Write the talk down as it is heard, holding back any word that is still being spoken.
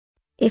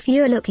If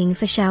you're looking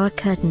for shower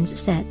curtains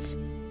sets,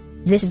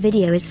 this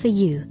video is for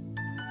you.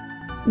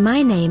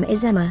 My name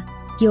is Emma,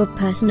 your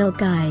personal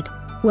guide.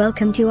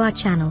 Welcome to our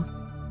channel.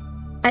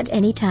 At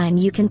any time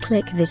you can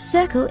click this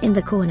circle in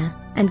the corner,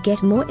 and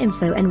get more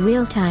info and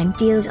real-time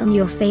deals on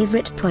your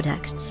favorite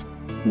products.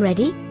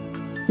 Ready?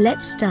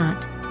 Let's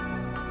start.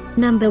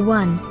 Number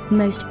 1,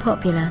 Most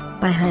Popular,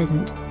 by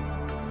Hersent.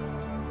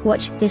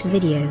 Watch this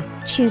video,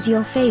 choose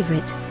your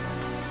favorite.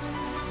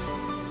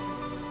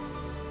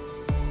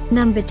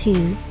 Number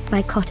 2,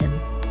 by KOTOM.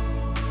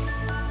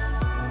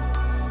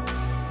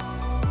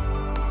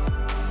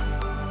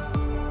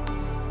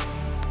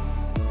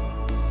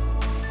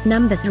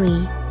 Number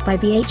 3, by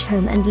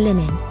BAIXIN and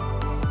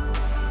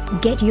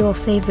Linen. Get your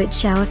favorite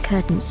shower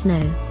curtain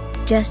snow.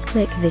 Just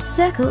click this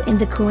circle in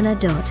the corner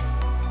dot.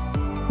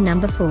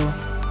 Number 4,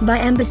 by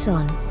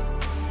Ambesonne.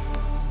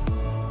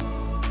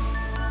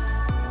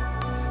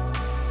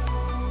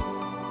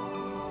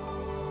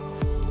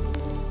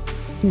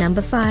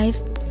 Number 5,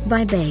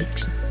 by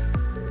BAIXIN.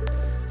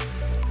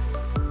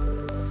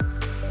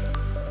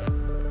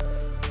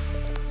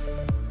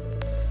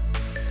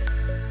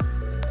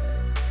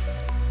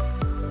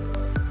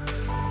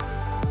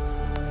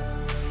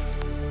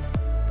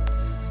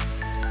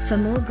 For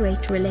more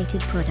great related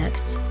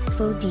products,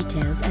 full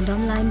details and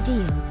online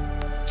deals,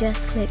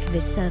 just click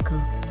this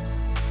circle.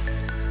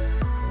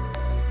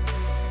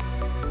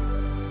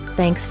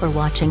 Thanks for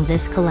watching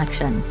this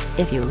collection.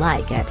 If you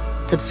like it,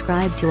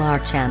 subscribe to our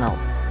channel.